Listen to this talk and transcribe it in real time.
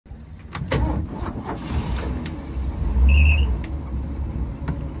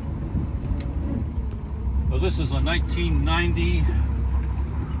this is a 1990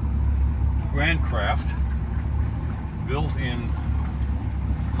 Grand Craft built in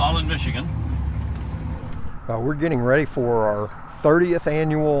Holland, Michigan. We're getting ready for our 30th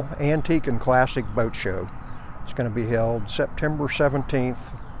annual Antique and Classic Boat Show. It's going to be held September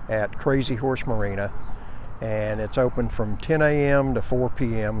 17th at Crazy Horse Marina, and it's open from 10 a.m. to 4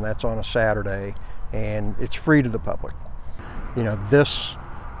 p.m. That's on a Saturday, and it's free to the public. You know, this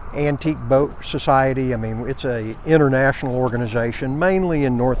Antique Boat Society, I mean, it's an international organization, mainly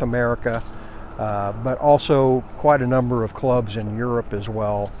in North America, but also quite a number of clubs in Europe as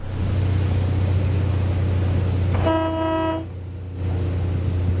well.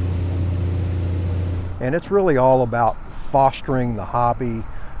 And it's really all about fostering the hobby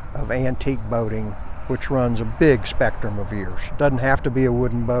of antique boating, which runs a big spectrum of years. It doesn't have to be a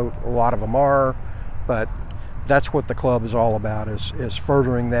wooden boat, a lot of them are, but that's what the club is all about, is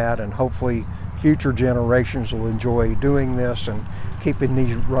furthering that, and hopefully future generations will enjoy doing this and keeping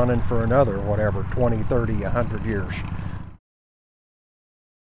these running for another, whatever, 20, 30, 100 years.